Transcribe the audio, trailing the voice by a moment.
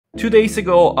2 days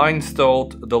ago, I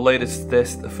installed the latest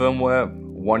test firmware,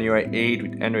 One UI 8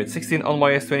 with Android 16 on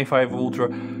my S25 Ultra.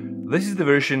 This is the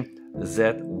version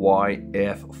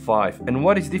ZYF5. And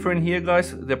what is different here,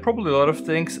 guys? There are probably a lot of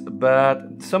things,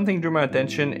 but something drew my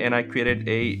attention and I created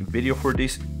a video for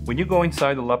this. When you go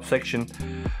inside the lab section,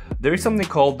 there is something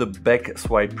called the back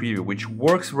swipe preview, which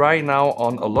works right now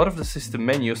on a lot of the system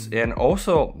menus and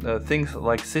also things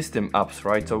like system apps,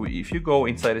 right? So if you go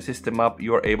inside a system app,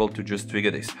 you are able to just trigger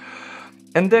this.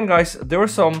 And then, guys, there were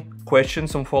some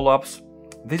questions, some follow-ups.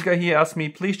 This guy here asked me,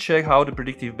 please check how the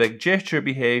predictive back gesture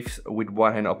behaves with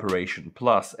one-hand operation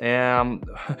plus. And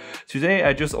today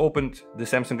I just opened the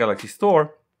Samsung Galaxy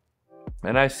Store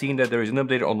and I've seen that there is an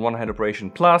update on one-hand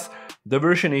operation plus. The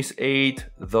version is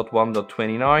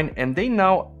 8.1.29 and they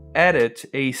now added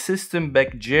a system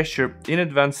back gesture in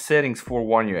advanced settings for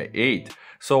One UI 8.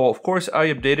 So of course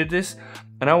I updated this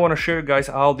and I want to show you guys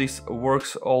how this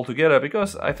works all together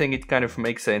because I think it kind of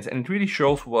makes sense and it really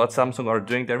shows what Samsung are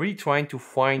doing. They're really trying to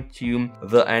fine-tune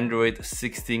the Android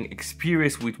 16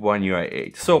 experience with One UI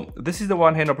 8. So this is the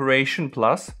one-hand operation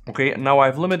plus. Okay, now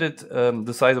I've limited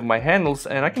the size of my handles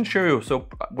and I can show you. So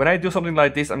when I do something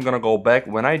like this, I'm gonna go back.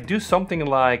 When I do something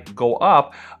like go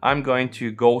up, I'm going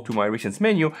to go to my recent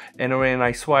menu, and when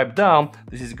I swipe down,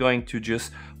 this is going to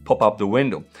just pop up the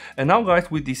window. And now, guys,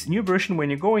 with this new version,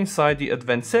 when you go inside the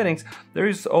advanced settings, there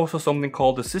is also something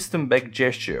called the system back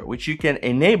gesture, which you can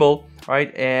enable,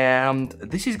 right? And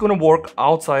this is going to work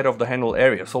outside of the handle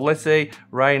area. So let's say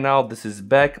right now this is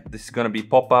back, this is going to be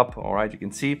pop up, all right, you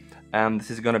can see, and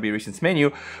this is going to be recent menu.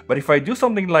 But if I do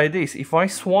something like this, if I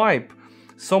swipe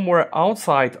somewhere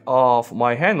outside of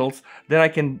my handles, then I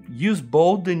can use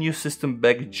both the new system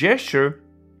back gesture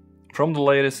from the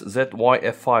latest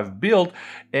ZYF5 build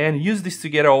and use this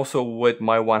together also with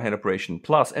my one-hand operation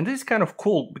plus. And this is kind of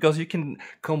cool because you can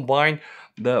combine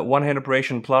the one-hand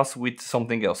operation plus with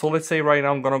something else. So let's say right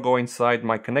now I'm gonna go inside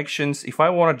my connections. If I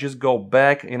want to just go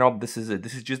back, you know, this is it.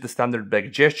 This is just the standard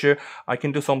back gesture. I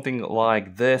can do something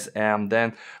like this and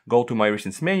then go to my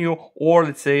recent menu, or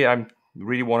let's say I'm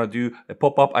really want to do a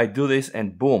pop-up, I do this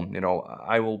and boom, you know,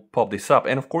 I will pop this up.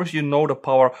 And of course, you know the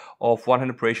power of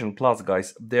one-hand operation plus,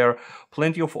 guys. There are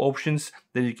plenty of options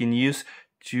that you can use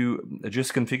to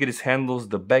just configure these handles: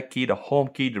 the back key, the home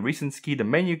key, the recent key, the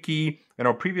menu key, you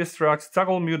know, previous tracks,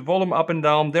 toggle mute, volume up and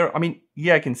down. There, I mean,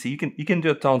 yeah, I can see you can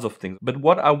do tons of things. But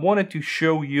what I wanted to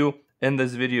show you in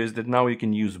this video is that now you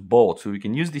can use both. So you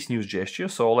can use this new gesture.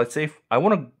 So let's say if I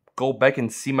want to go back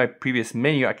and see my previous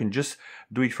menu, I can just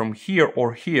do it from here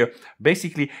or here,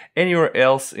 basically anywhere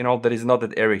else, you know, that is not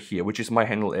that area here, which is my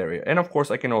handle area. And of course,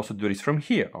 I can also do this from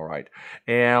here, all right?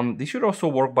 And this should also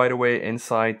work, by the way,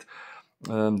 inside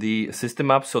the system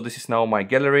app. So this is now my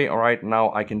gallery, all right?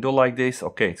 Now I can do like this.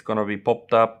 Okay, it's gonna be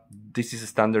popped up. This is a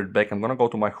standard back. I'm gonna go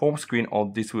to my home screen,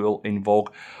 or this will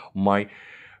invoke my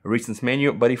recent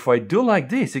menu. But if I do like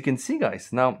this, you can see, guys,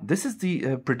 now this is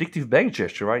the predictive back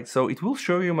gesture, right? So it will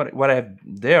show you what I have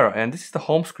there, and this is the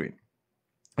home screen.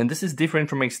 And this is different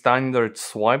from a standard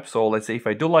swipe. So let's say if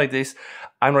I do like this,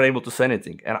 I'm not able to say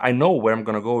anything. And I know where I'm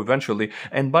going to go eventually.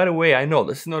 And by the way, I know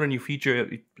this is not a new feature.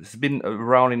 It's been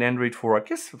around in Android for, I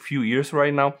guess, a few years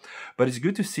right now. But it's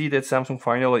good to see that Samsung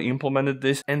finally implemented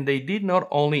this. And they did not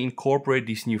only incorporate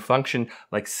this new function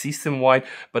like system-wide,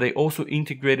 but they also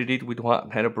integrated it with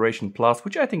one-hand operation plus,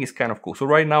 which I think is kind of cool. So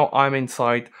right now I'm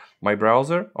inside my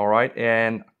browser, all right?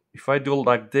 And if I do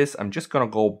like this, I'm just gonna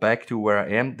go back to where I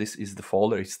am. This is the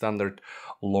folder, it's standard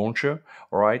launcher,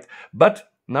 all right? But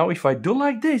now if I do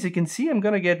like this, you can see I'm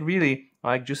gonna get really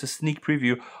like just a sneak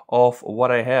preview of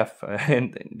what I have.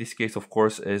 And in this case, of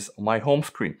course, is my home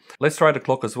screen. Let's try the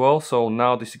clock as well. So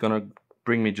now this is gonna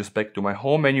bring me just back to my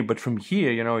home menu. But from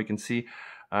here, you know, you can see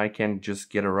I can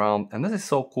just get around, and this is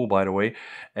so cool, by the way,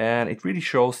 and it really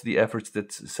shows the efforts that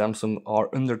Samsung are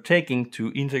undertaking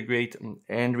to integrate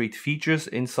Android features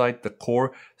inside the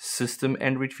core system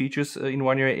Android features in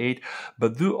One UI 8,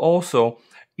 but do also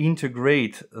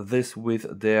integrate this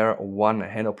with their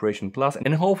one-hand operation plus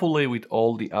and hopefully with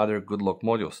all the other good luck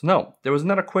modules. Now, there was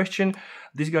another question.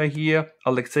 This guy here,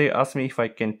 Alexei, asked me if I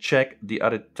can check the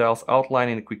other tiles outline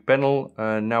in a quick panel.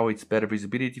 Now it's better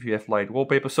visibility if you have light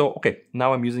wallpaper. So, okay,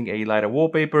 now I'm using a lighter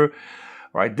wallpaper.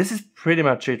 Right, this is pretty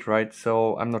much it, right?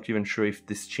 So I'm not even sure if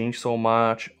this changed so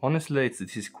much. Honestly,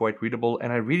 this is quite readable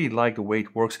and I really like the way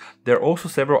it works. There are also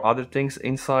several other things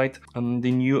inside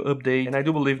the new update, and I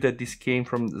do believe that this came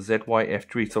from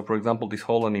ZYF3. So for example, this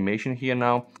whole animation here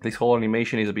now, this whole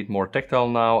animation is a bit more tactile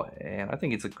now, and I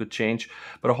think it's a good change.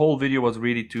 But the whole video was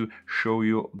really to show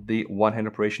you the one-hand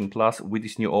operation plus with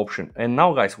this new option. And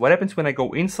now, guys, what happens when I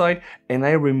go inside and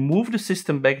I remove the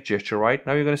system back gesture, right?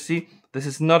 Now you're gonna see this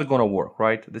is not gonna work,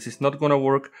 right? This is not gonna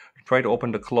work. Try to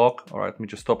open the clock. All right, let me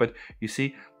just stop it. You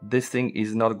see, this thing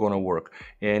is not gonna work.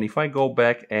 And if I go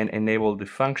back and enable the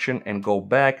function and go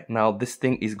back, now this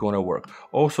thing is gonna work.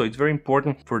 Also, it's very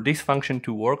important for this function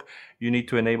to work, you need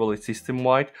to enable it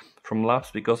system-wide from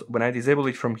labs, because when I disable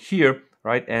it from here,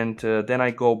 right, and then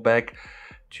I go back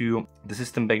to the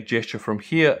system back gesture from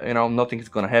here, you know, nothing is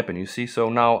gonna happen, you see. So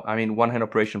now, I mean, one hand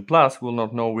operation plus will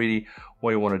not know really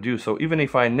what you want to do. So even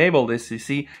if I enable this, you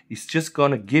see, it's just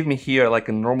gonna give me here like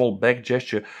a normal back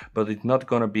gesture, but it's not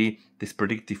gonna be this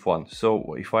predictive one.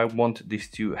 So if I want this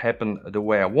to happen the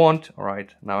way I want, all right,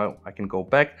 now I can go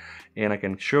back and I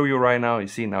can show you right now. You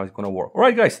see, now it's gonna work. All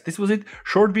right, guys, this was it.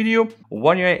 Short video,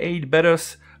 One UI 8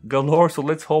 betas galore, so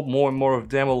let's hope more and more of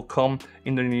them will come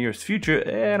in the near future.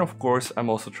 And of course, I'm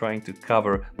also trying to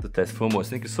cover the test FOMOs.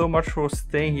 Thank you so much for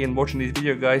staying here and watching this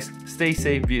video, guys. Stay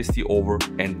safe, VST over,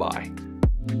 and bye.